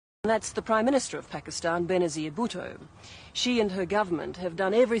that's the Prime Minister of Pakistan, Benazir Bhutto. She and her government have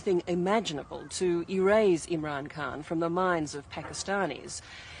done everything imaginable to erase Imran Khan from the minds of Pakistanis,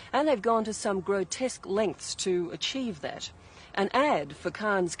 and they've gone to some grotesque lengths to achieve that. An ad for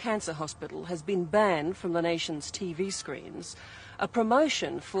Khan's cancer hospital has been banned from the nation's TV screens. A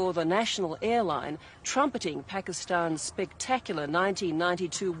promotion for the national airline trumpeting Pakistan's spectacular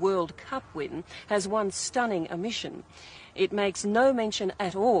 1992 World Cup win has one stunning omission. It makes no mention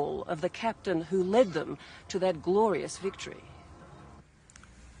at all of the captain who led them to that glorious victory.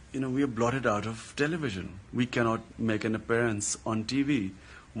 You know, we are blotted out of television. We cannot make an appearance on TV.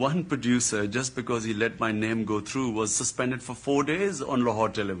 One producer, just because he let my name go through, was suspended for 4 days on Lahore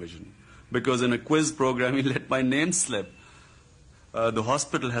television because in a quiz program he let my name slip. The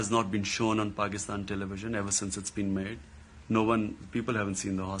hospital has not been shown on Pakistan television ever since it's been made. People haven't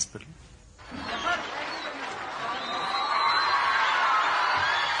seen the hospital.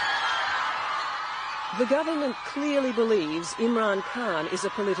 The government clearly believes Imran Khan is a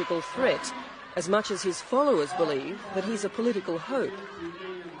political threat, as much as his followers believe that he's a political hope.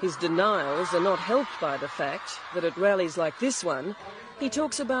 His denials are not helped by the fact that at rallies like this one, he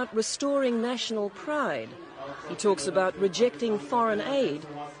talks about restoring national pride. He talks about rejecting foreign aid,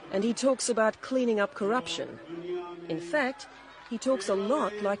 and he talks about cleaning up corruption. In fact, he talks a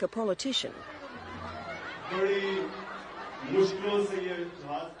lot like a politician.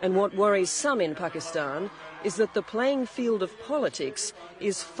 And what worries some in Pakistan is that the playing field of politics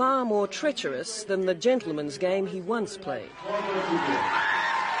is far more treacherous than the gentleman's game he once played.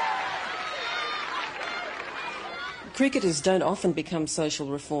 Cricketers don't often become social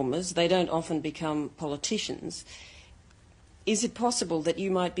reformers. They don't often become politicians. Is it possible that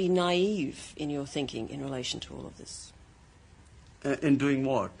you might be naive in your thinking in relation to all of this? In doing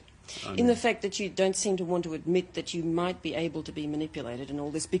what? In the fact that you don't seem to want to admit that you might be able to be manipulated in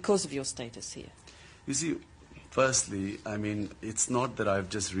all this because of your status here. You see, firstly, it's not that I've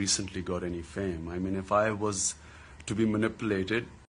just recently got any fame. If I was to be manipulated,